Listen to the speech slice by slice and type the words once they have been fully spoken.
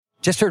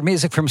Just heard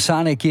music from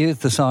Sonic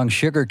Youth, the song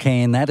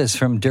Sugarcane. That is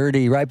from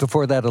Dirty. Right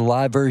before that, a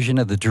live version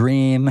of The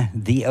Dream,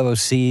 The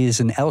OCs,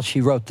 and El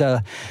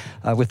Chirota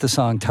with the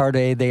song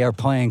Tarde. They are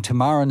playing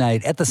tomorrow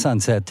night at the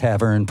Sunset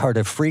Tavern, part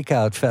of Freak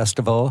Out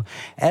Festival,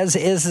 as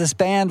is this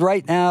band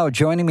right now,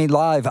 joining me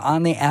live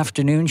on the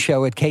afternoon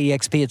show at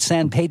KEXP at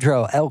San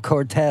Pedro El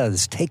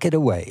Cortez. Take it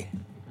away.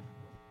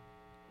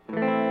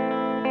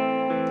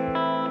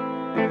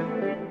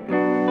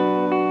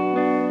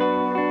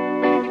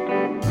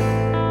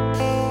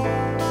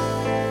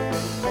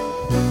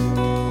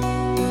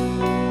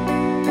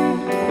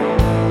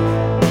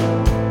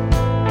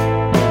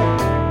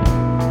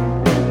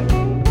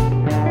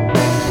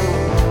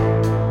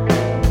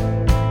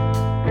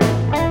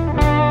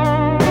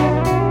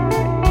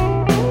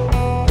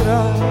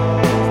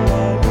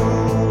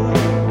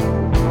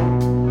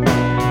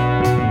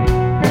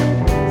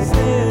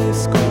 Say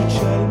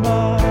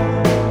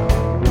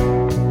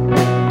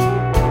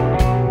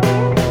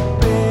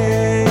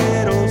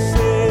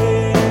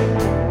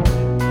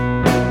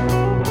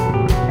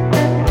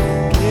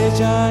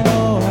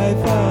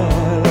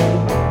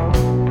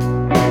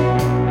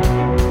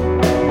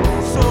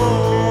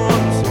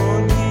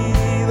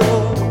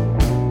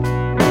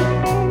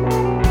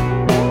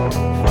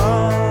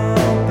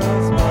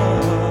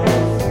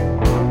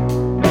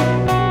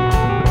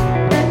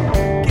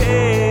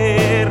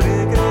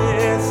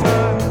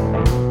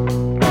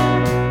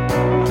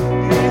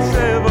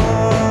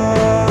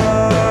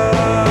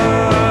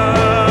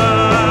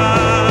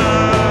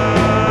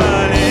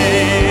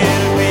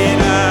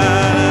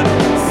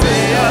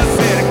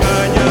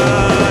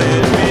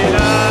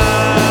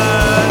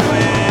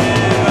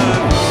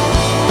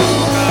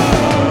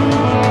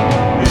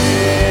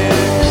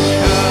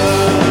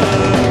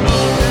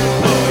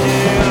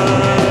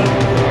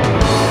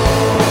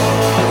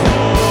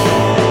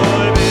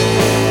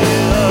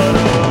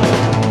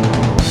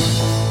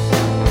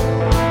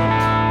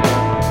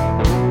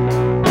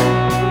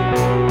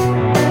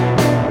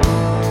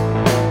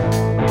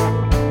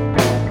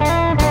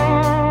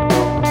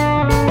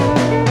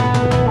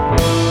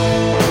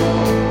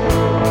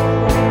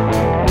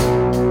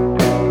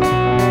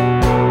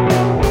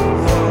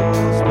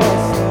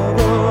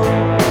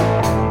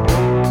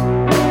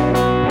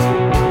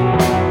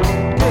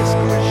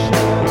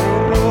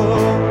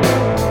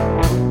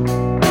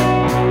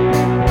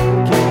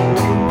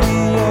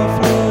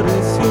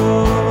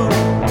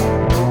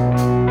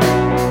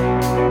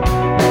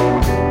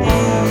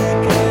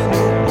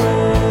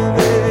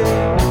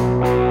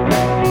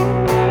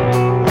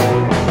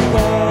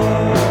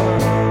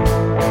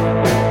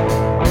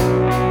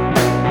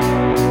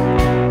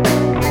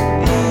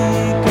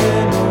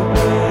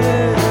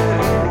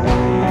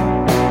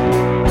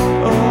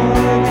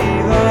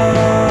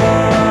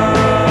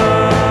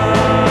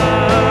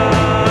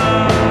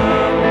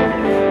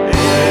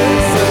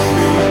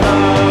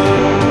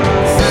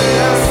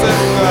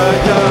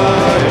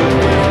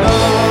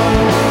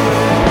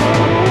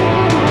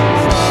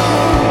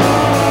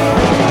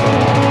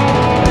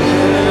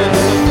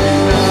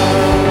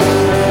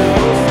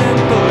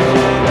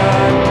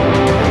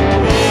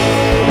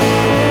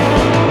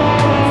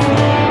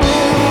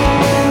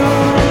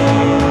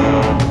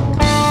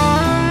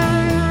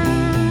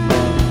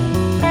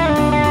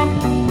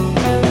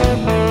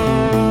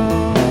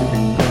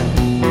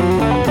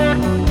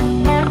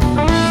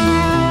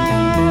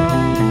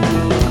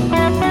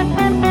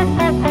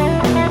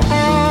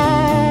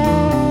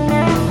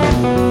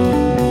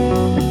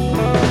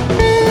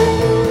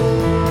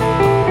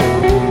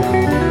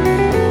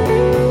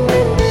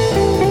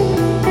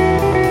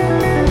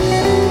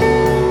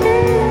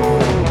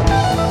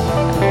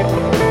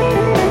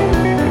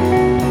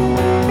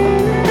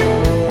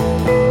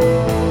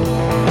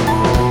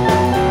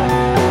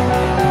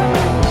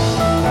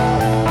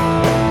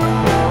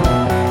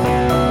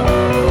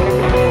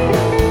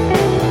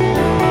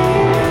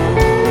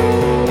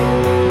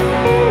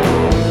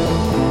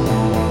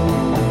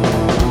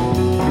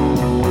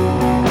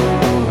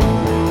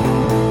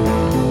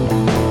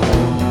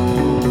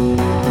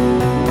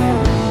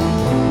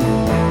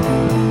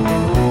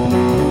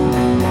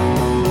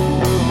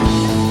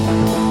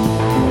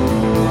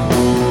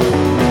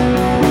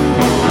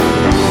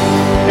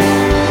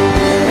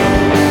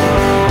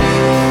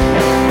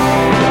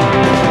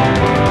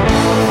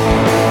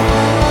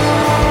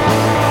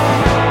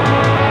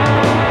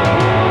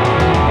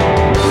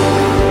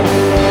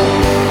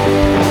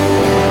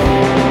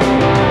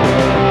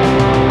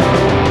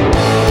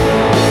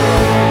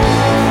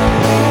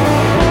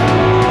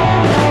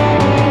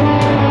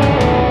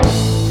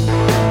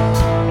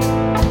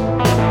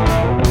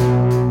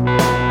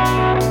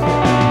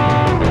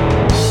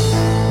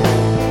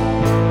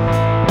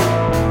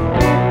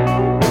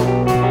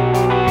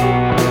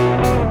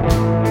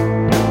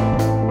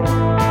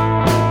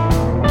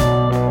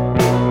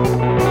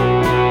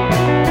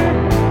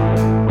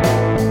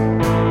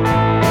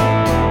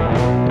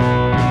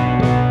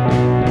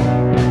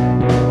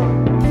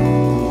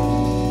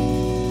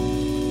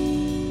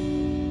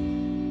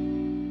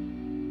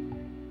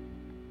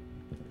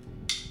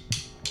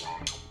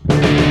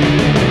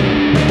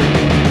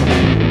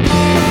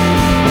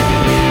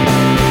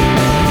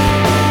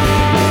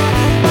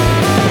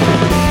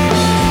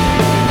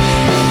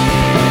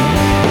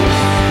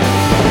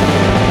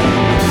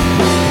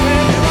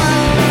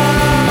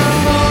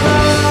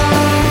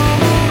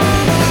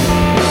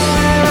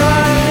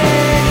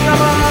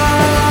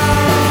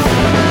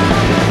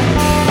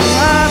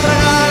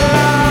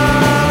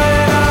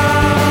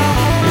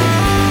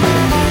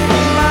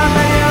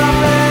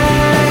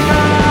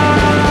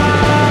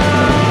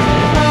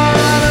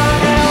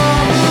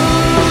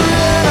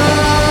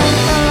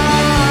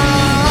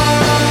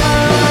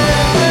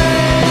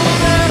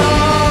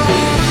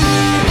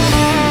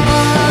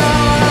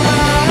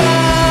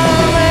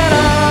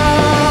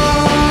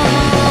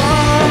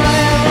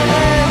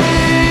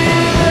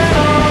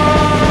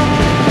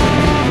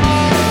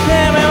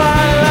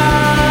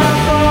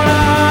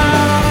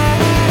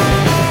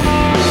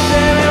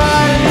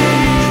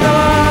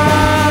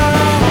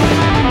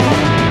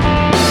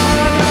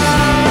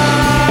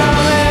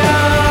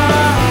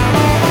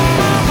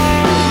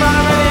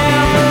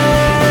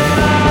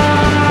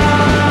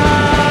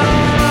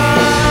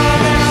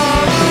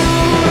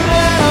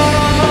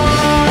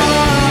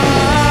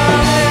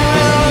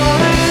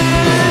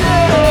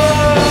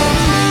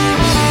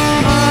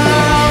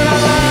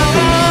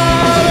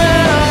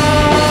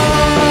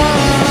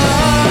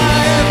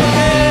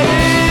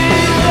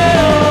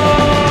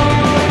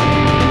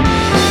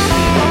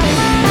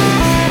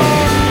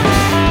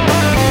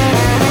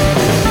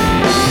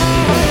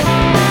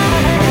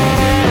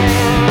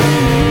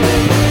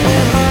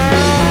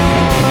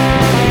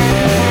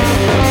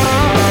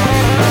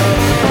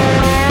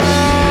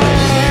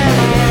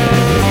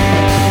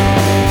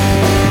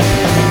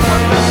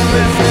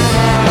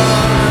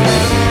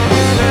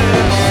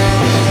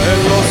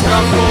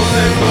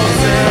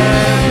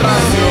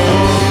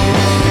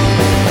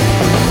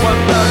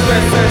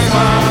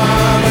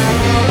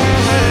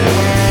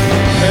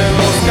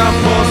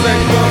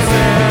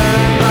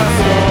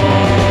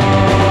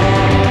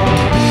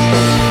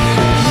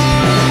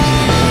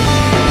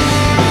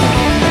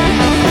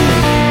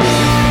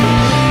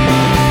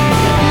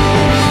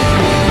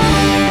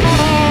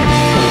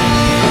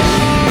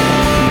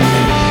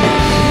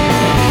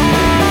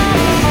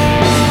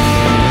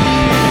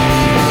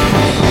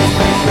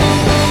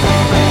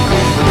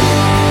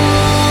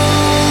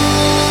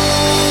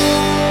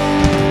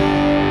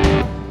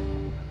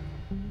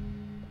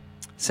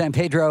San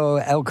Pedro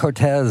El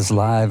Cortez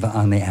live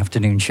on the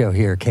afternoon show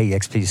here.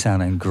 KEXP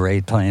sounding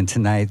great, playing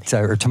tonight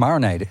or tomorrow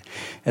night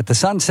at the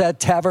Sunset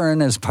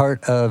Tavern as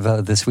part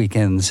of this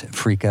weekend's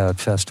Freak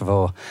Out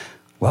Festival.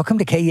 Welcome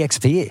to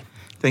KEXP.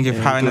 Thank you for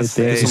having us.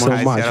 Thank you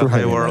so much for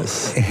having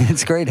us.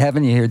 It's great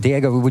having you here.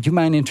 Diego, would you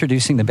mind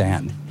introducing the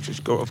band?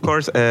 Of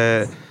course.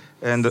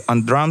 And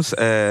on drums,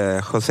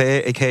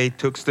 Jose, a.k.a.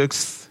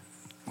 Tux.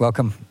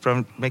 Welcome.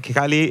 From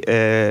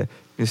Mexicali,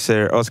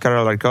 Mr. Oscar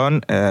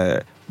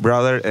Alarcon,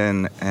 brother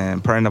and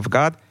parent of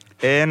God,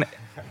 and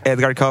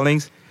Edgar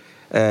Collins,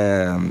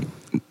 the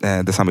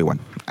zombie one.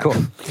 Cool.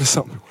 The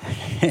zombie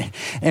one.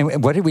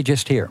 And what did we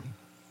just hear?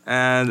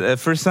 And the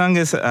first song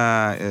is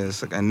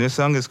a new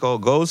song. It's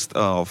called Ghost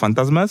of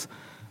Fantasmas.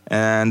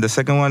 And the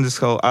second one is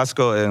called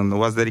Asco and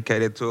was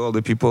dedicated to all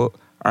the people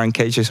are in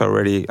cages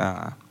already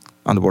on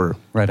the border.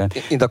 Right on.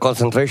 In the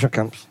concentration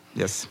camps.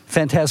 Yes.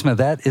 Fantasma,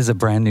 that is a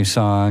brand new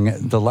song.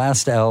 The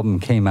last album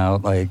came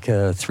out like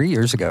 3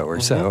 years ago or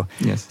so.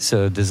 Yes.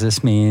 So does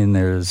this mean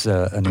there's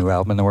a new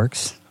album in the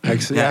works?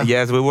 Actually,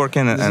 Yes, we're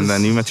working on the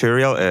new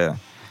material.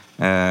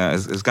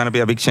 It's going to be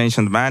a big change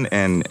in the band,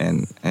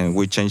 and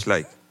we change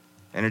like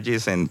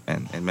energies and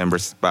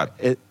members, but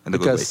in the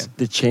good way. because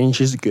the change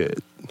is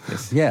good.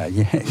 Yes. Yeah.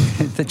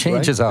 The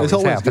change is always, it's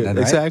always happening, good.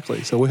 right?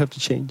 Exactly. So we have to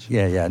change.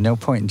 Yeah. No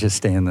point in just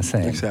staying the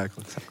same.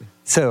 Exactly.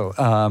 So,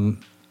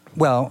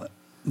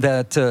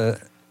 that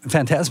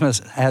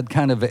Fantasmas had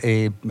kind of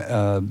a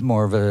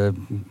more of a,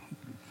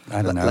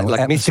 I don't know.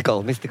 Like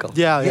mystical.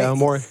 Yeah,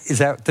 more. Is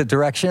that the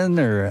direction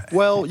or?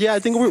 Well, yeah, I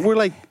think we're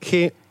like,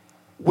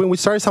 when we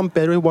started San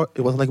Pedro,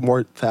 it was like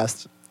more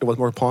fast. It was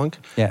more punk.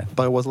 Yeah.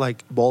 But it was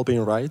like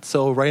evolving, right?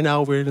 So right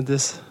now we're in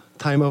this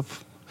time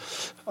of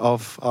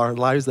our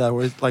lives that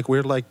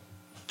we're like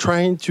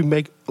trying to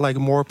make like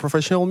more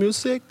professional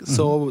music. Mm-hmm.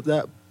 So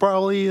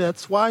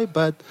that's why,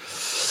 but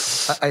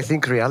I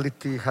think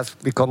reality has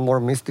become more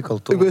mystical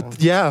too.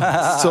 But,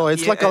 yeah. So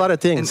it's like a lot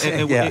of things.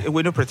 And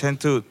we don't pretend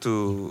to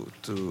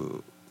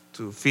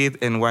fit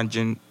in one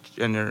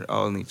genre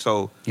only.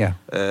 So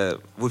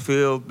we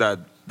feel that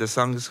the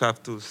songs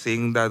have to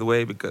sing that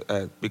way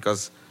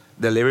because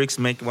the lyrics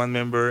make one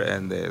member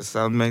and the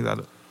sound make that,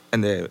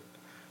 and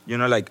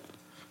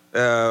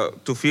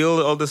to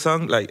feel all the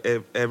song, like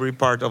every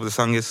part of the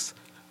song is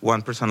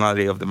one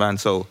personality of the band.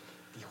 So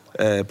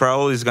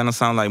probably it's gonna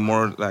sound like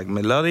more like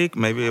melodic,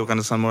 maybe it's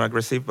gonna sound more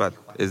aggressive, but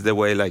it's the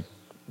way like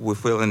we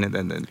feel in it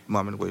and the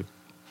moment we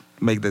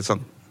make the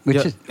song.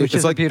 Which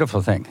is like a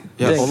beautiful thing.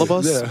 Yeah, all of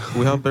us, Yeah.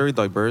 we have very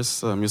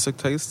diverse music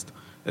taste.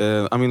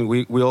 I mean,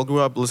 we all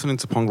grew up listening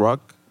to punk rock.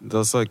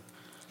 That's like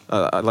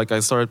I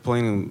started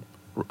playing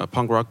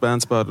punk rock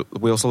bands, but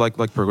we also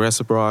like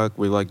progressive rock.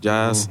 We like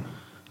jazz.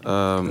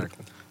 I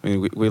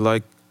mean, we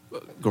like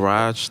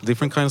garage,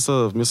 different kinds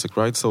of music,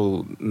 right?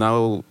 So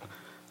now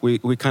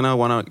we kind of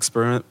want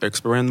to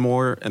experiment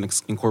more and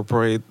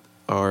incorporate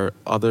our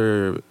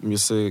other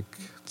music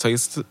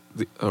taste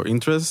or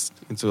interest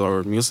into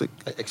our music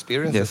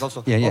Experiences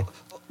also. Yeah.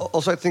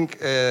 Also, I think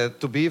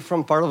to be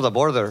from part of the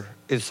border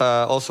is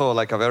also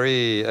like a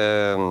very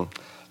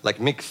like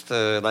mixed,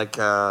 how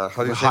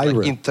do you say,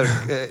 hybrid.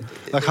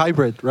 Like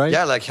hybrid, right?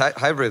 Yeah, like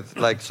hybrid.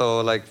 Like so,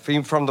 like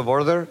being from the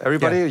border,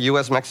 everybody,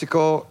 U.S.,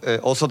 Mexico.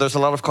 Also, there's a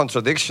lot of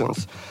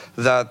contradictions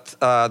that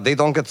they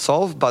don't get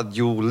solved, but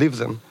you live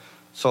them.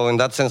 So in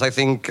that sense, I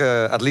think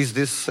at least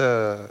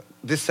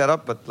this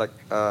setup, but like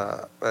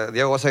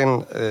Diego was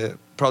saying,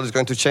 probably is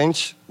going to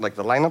change, like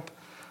the lineup.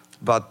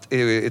 But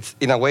it's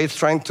in a way, it's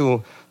trying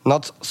to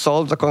not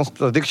solve the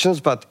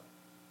contradictions, but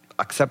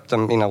accept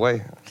them in a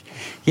way.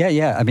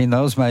 Yeah. I mean,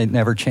 those might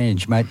never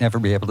change, might never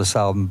be able to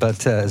solve them.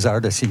 But as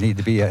artists, you need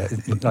to be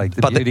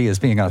beauty is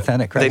being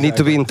authentic, right? They need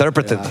to be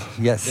interpreted.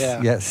 Yeah.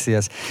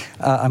 Yes.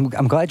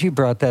 I'm glad you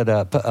brought that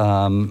up.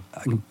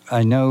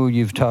 I know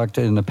you've talked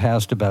in the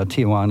past about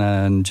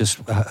Tijuana and just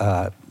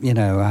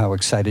how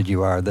excited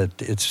you are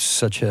that it's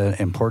such an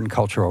important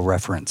cultural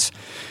reference.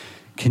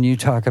 Can you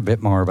talk a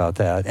bit more about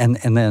that?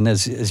 And then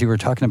as you were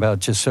talking about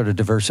just sort of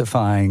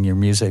diversifying your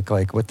music,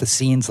 like what the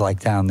scene's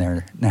like down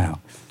there now.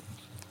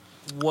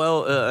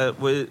 Well,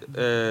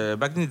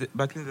 back in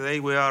the day,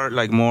 we are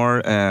like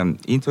more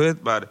into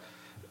it, but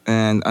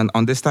and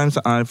on these times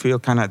I feel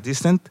kind of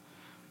distant.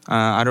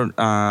 I don't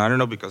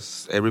know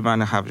because everyone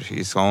have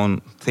his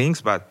own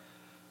things, but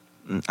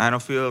I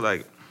don't feel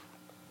like.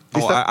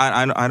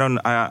 I don't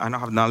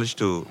have knowledge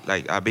to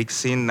like a big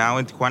scene now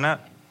in Tijuana.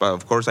 But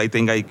of course, I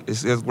think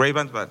it's great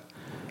band, but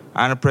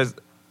I don't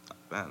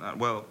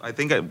I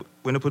think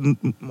we need to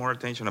put more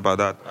attention about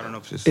that. I don't know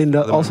if it's... And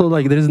also,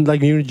 like, there's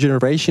like new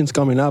generations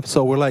coming up,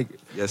 so we're like,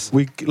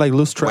 we like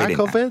lose track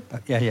of it.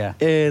 Yeah.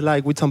 And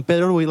like with San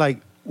Pedro,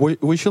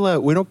 we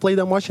should we don't play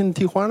that much in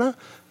Tijuana,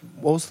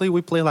 mostly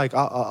we play like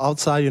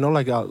outside, you know,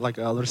 like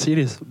other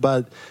cities.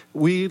 But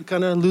we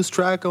kind of lose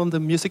track on the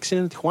music scene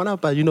in Tijuana.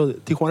 But you know,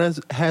 Tijuana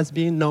has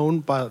been known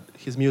by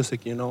his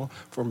music, you know,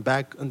 from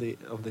back on the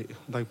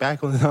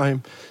back on the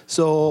time.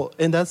 So,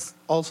 and that's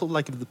also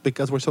like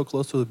because we're so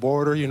close to the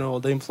border, you know,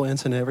 the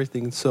influence and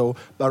everything. So,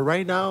 but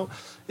right now,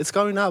 it's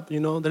coming up. You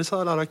know, there's a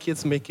lot of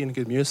kids making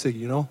good music.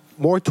 You know,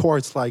 more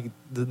towards like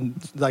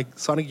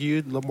Sonic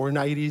Youth, more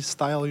 '90s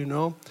style. You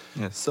know.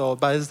 Yes. So,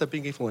 but it's a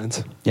big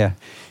influence. Yeah.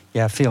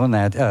 Yeah, feeling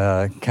that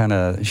kind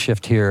of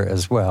shift here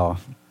as well.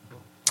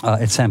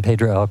 It's San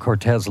Pedro El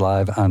Cortez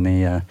live on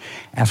the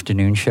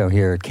afternoon show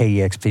here at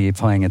KEXP,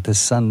 playing at the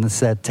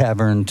Sunset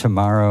Tavern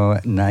tomorrow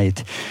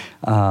night.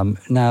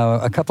 Now,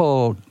 a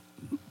couple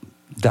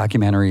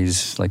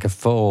documentaries, like a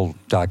full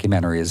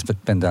documentary, has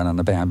been done on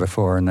the band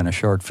before, and then a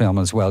short film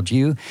as well. Do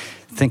you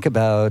think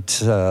about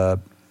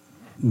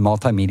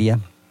multimedia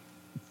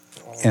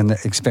and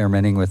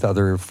experimenting with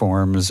other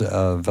forms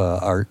of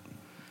art?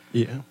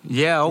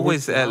 Yeah,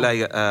 always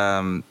like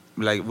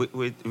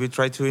we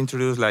try to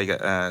introduce like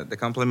the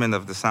complement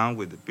of the sound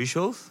with the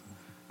visuals.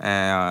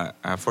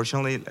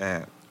 Fortunately,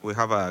 we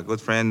have a good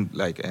friend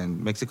like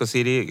in Mexico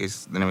City.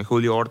 His name is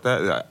Julio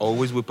Horta.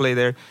 Always we play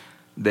there.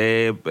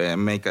 They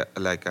make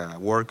a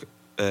work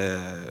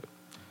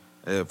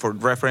for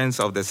reference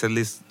of the set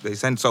list they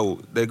send.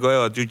 So they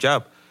go do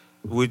job.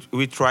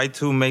 We try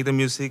to make the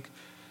music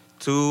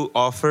to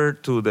offer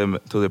to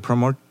the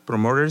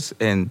promoters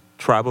and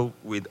travel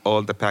with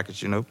all the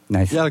package, you know.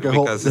 Nice. Yeah, like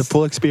the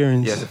full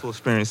experience. Yeah, the full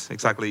experience,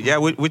 exactly. Yeah,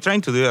 we're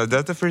trying to do that.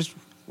 That's the first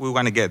we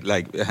want to get,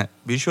 like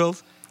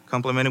visuals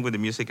complemented with the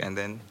music, and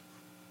then.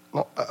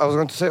 No, I was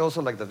going to say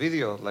also like the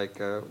video, like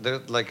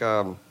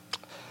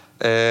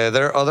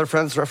there are other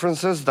friends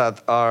references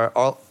that are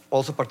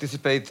also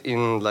participate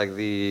in like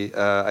the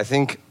I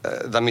think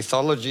the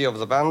mythology of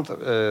the band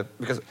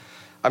because.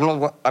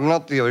 I'm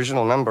not the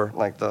original member.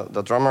 Like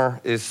the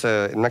drummer is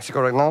in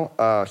Mexico right now.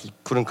 He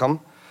couldn't come,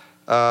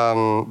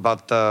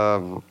 but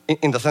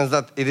in the sense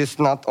that it is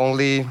not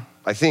only.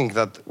 I think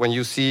that when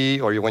you see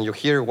or when you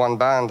hear one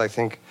band, I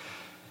think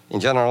in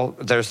general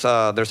there's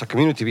a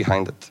community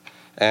behind it.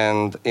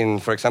 And in,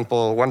 for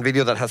example, one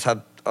video that has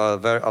had a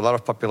lot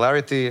of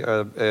popularity,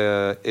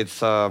 it's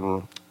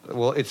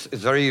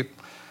very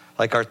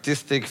like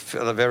artistic,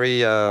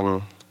 very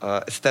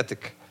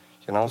aesthetic,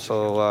 you know.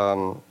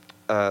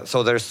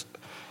 So there's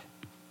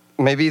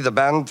maybe the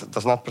band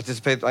does not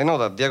participate. I know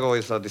that Diego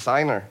is a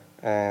designer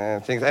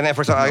and things, and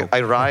for example,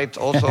 I write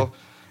also,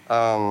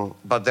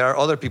 but there are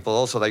other people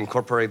also that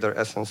incorporate their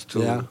essence to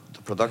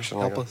the production.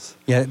 Help us.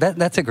 Yeah,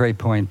 that's a great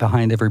point.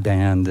 Behind every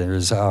band,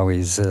 there's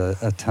always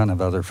a ton of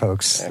other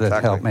folks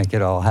that help make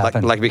it all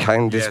happen. Like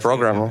behind this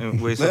program.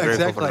 We're so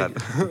grateful for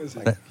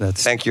that.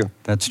 Thank you.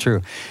 That's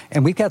true.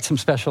 And we've got some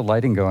special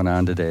lighting going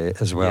on today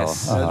as well.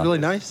 Yes. It's really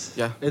nice.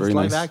 Yeah, it's very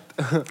live nice.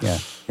 act.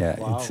 Yeah,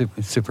 Wow.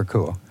 it's super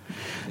cool.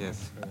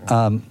 Yes.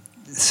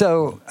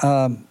 So,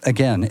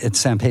 again, it's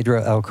San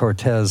Pedro El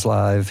Cortez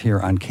live here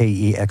on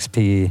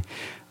KEXP.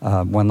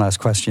 One last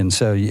question.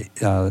 So,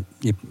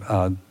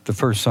 the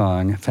first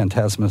song,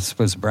 Fantasmas,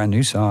 was a brand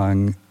new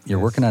song. You're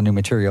working on new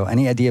material.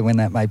 Any idea when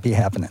that might be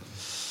happening?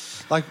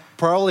 Like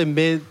probably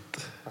mid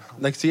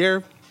next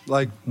year,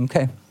 like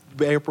Okay.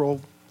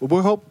 April.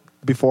 We hope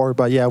before,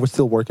 but yeah, we're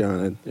still working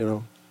on it, you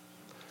know.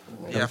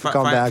 Yeah,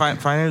 Come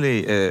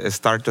finally it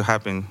start to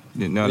happen.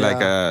 You know, Yeah. like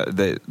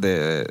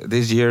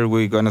this year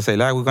we're gonna say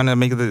like we're gonna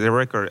make the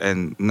record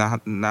and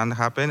none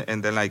happen,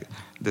 and then like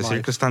the Life.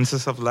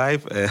 circumstances of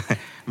life,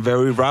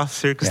 very rough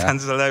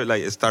circumstances of life,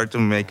 like start to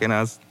making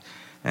us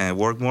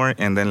work more,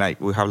 and then like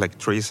we have like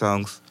 3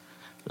 songs,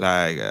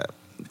 like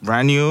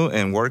brand new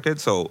and work it.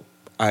 So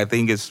I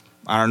think it's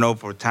I don't know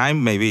for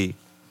time maybe.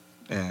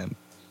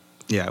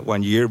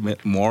 1 year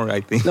more,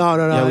 I think. No.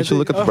 Yeah, we should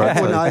look at the bright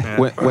side.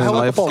 When How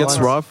life about gets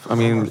Paul? rough, I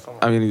mean,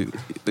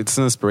 it's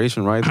an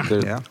inspiration, right?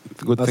 Good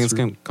That's things true.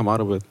 can come out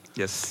of it.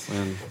 Yes.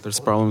 And there's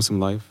problems in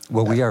life.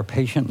 Well, we are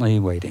patiently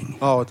waiting.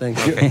 Oh,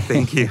 thank you. Okay,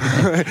 thank you.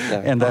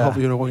 And I hope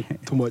you don't wait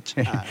too much.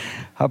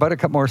 how about a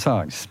couple more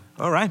songs?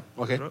 All right.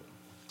 Okay.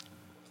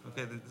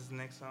 Okay, this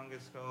next song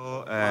is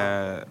called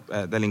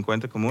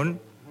Delicuente Común.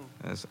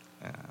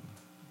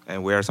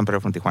 And we are San Pedro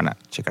from Tijuana.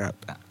 Check it out.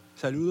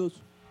 Saludos.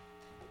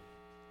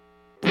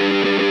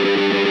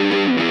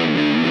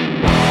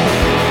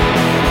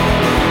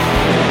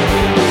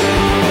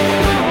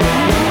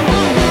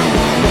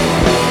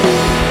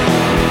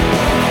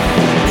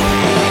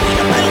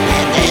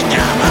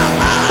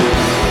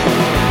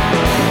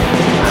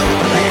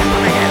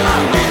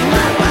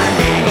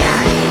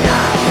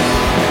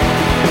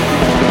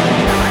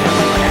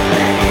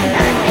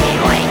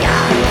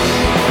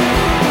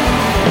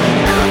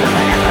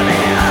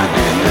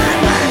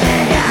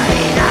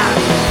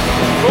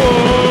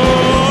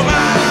 Oh,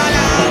 my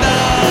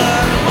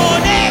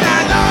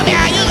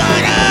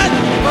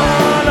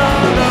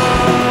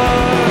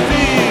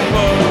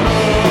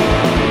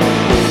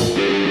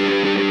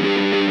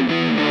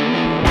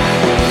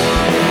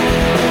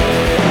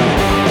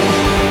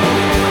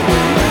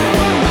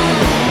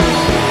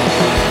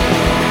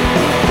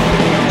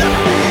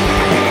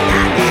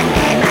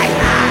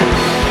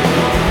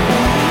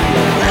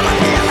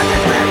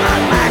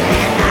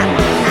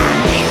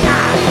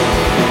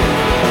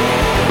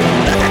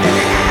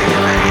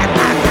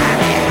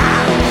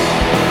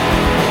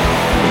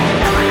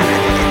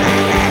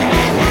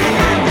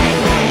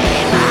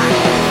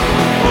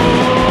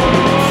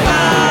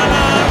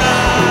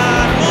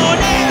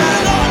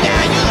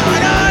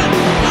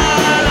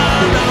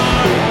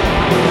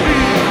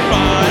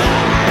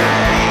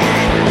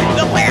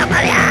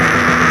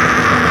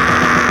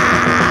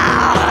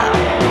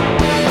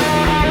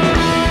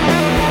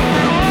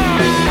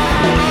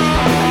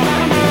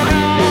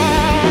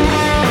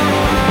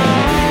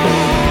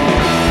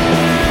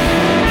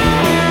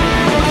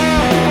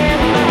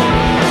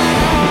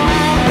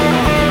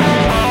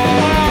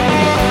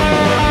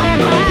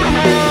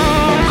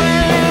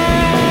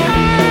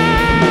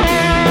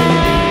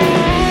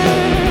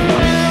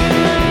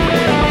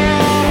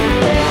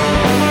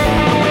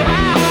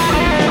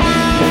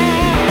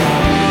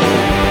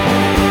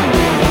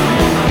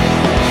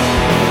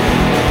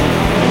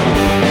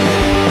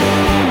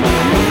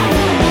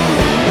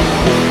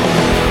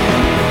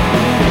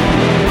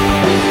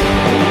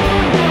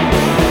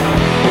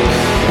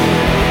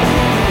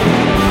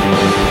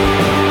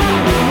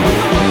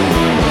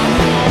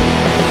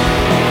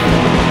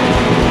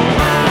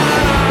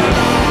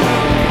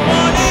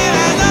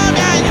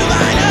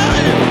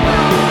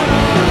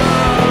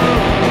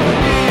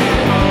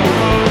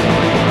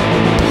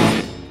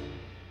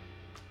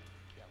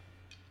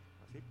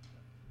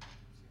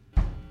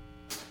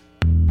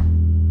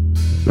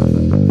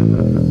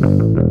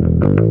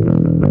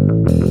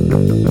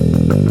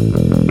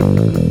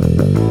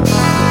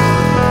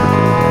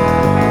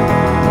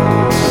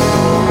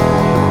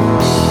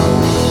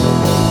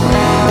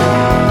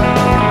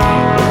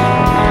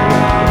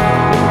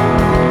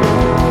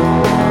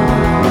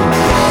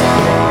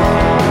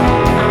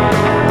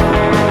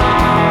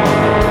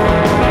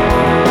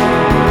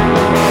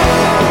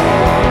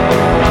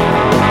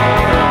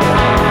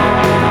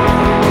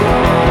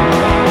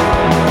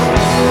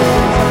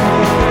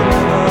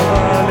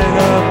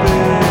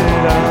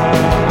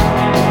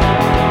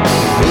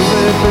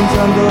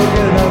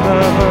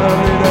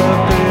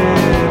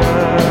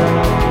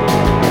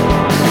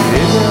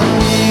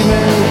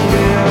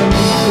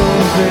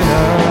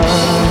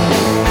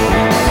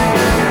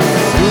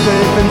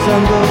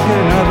pensando que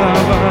nada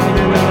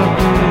vale la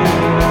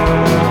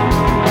pena.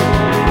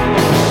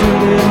 Azul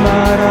del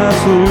mar,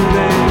 azul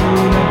de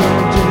una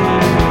ballena.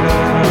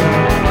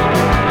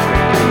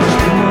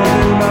 Espuma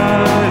del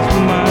mar,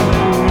 espuma de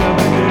una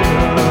ballena.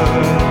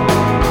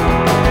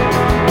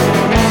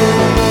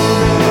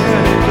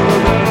 Olvidaré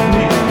todas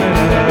mis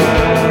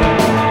penas.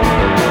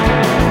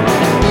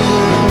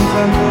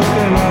 Pensando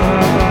que nada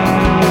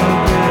vale la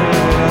pena.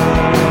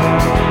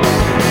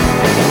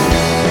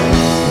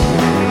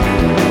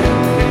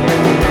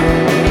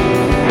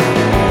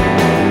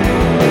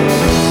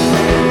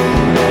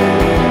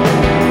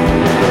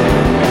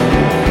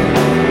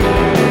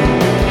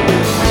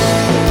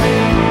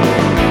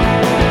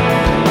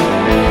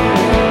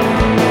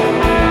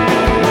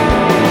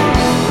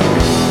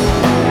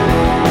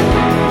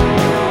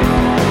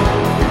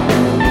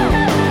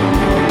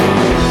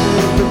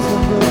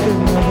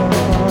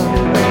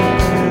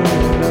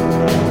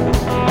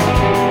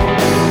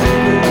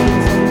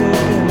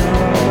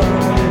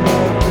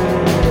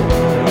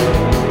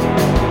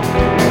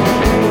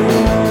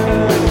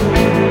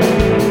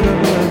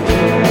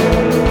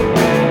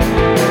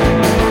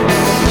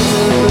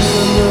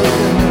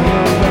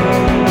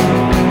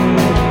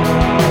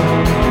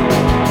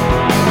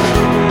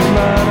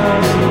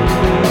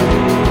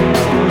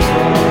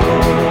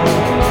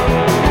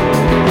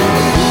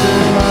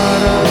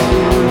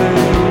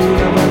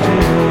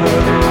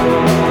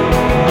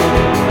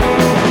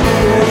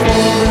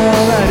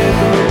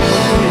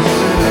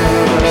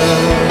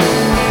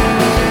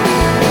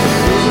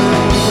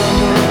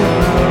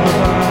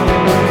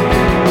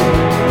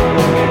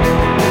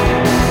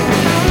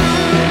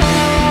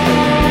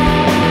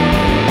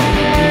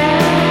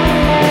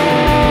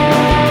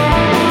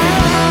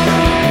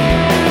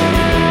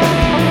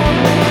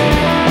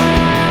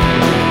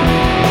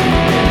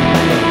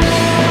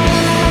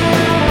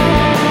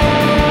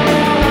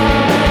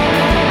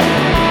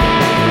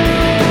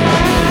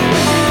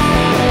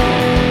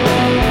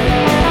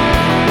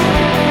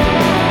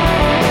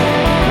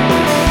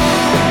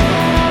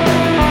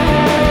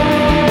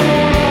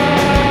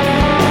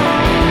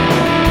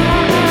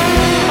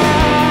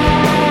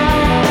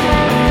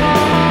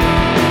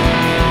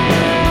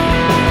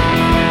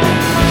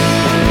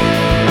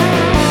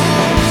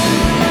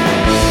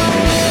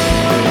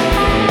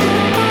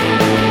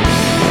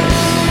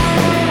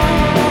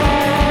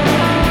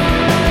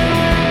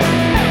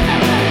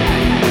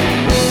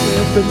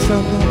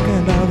 Pensando que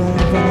nada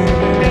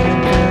vale la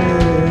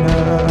pena.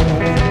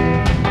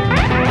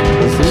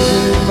 Azul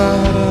del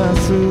mar,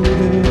 azul de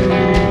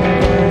una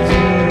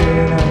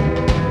ballena.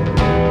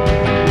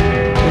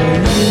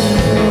 Ahí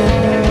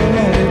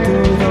olvidaré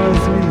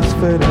todas mis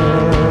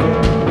penas.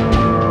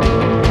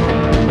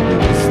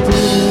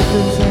 Estuve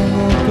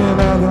pensando que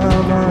nada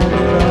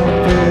vale la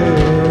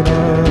pena.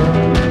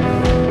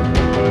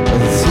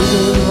 Azul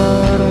del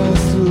mar,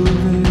 azul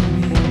de mi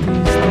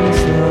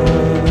tristeza.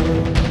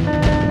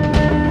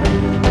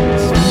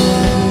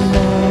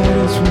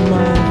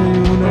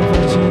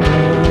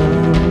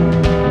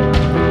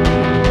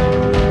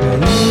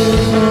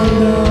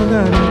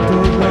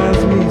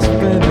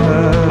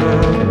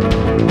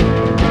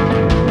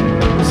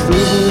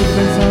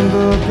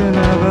 Que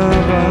nada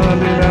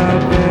vale la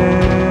pena.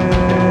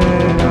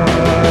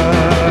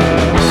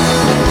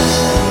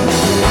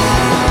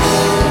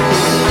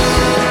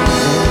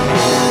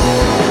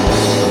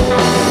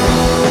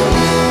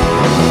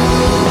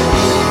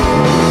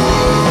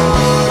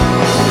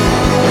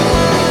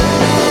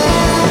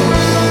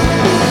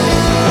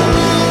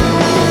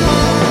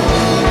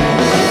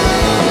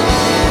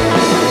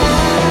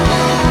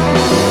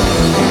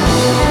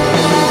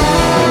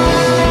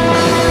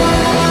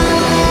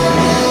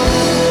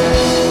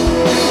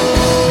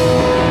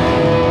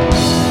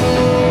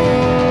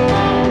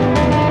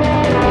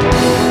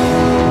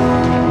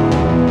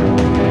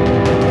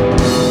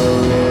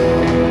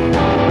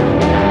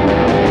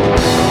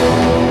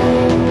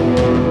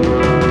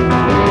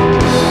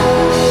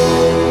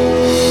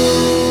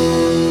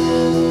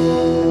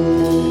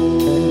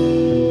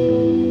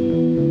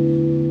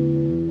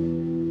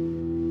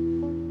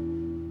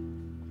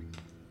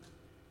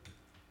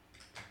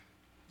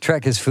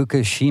 Track is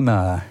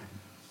Fukushima,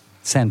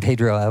 San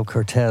Pedro El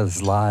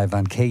Cortez live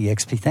on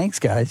KEXP. Thanks,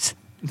 guys.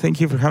 Thank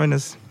you for having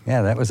us.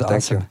 Yeah, that was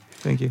awesome.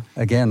 Thank you.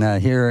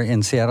 Again, here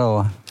in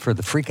Seattle for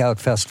the Freak Out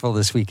Festival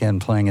this weekend,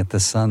 playing at the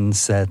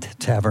Sunset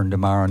Tavern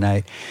tomorrow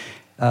night.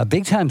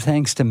 Big time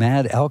thanks to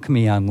Mad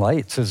Alchemy on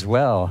lights as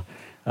well.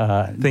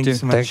 Thank you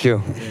so much. Thank you.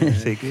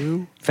 Thank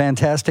you.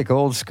 Fantastic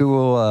old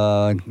school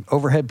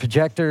overhead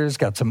projectors,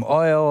 got some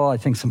oil, I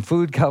think some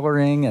food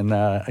coloring, and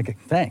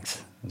thanks.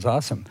 It was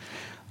awesome.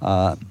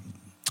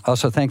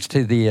 Also, thanks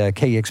to the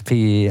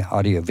KEXP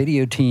audio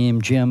video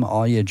team, Jim,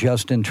 Alia,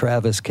 Justin,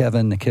 Travis,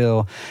 Kevin,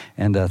 Nikhil,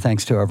 and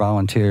thanks to our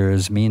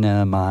volunteers,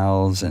 Mina,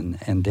 Miles,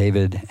 and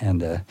David,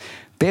 and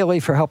Bailey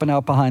for helping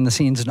out behind the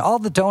scenes, and all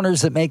the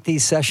donors that make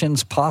these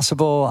sessions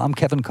possible. I'm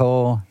Kevin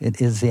Cole. It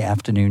is the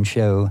afternoon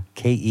show,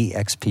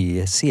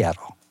 KEXP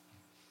Seattle.